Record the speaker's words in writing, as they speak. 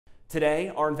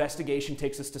Today, our investigation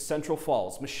takes us to Central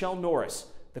Falls. Michelle Norris,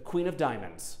 the Queen of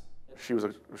Diamonds. She was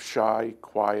a shy,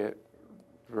 quiet,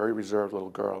 very reserved little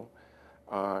girl.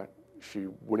 She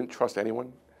wouldn't trust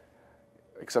anyone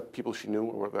except people she knew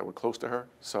or that were close to her.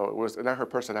 So it was not her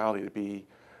personality to be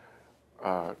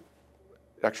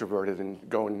extroverted and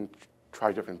go and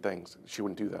try different things. She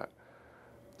wouldn't do that.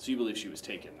 So you believe she was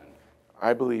taken then?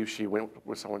 I believe she went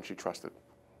with someone she trusted.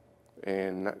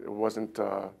 And it wasn't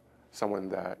someone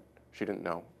that she didn't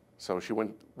know. So she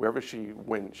went, wherever she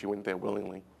went there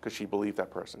willingly because she believed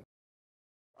that person.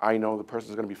 I know the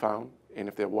person's going to be found, and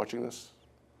if they're watching this,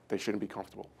 they shouldn't be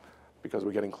comfortable because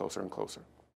we're getting closer and closer.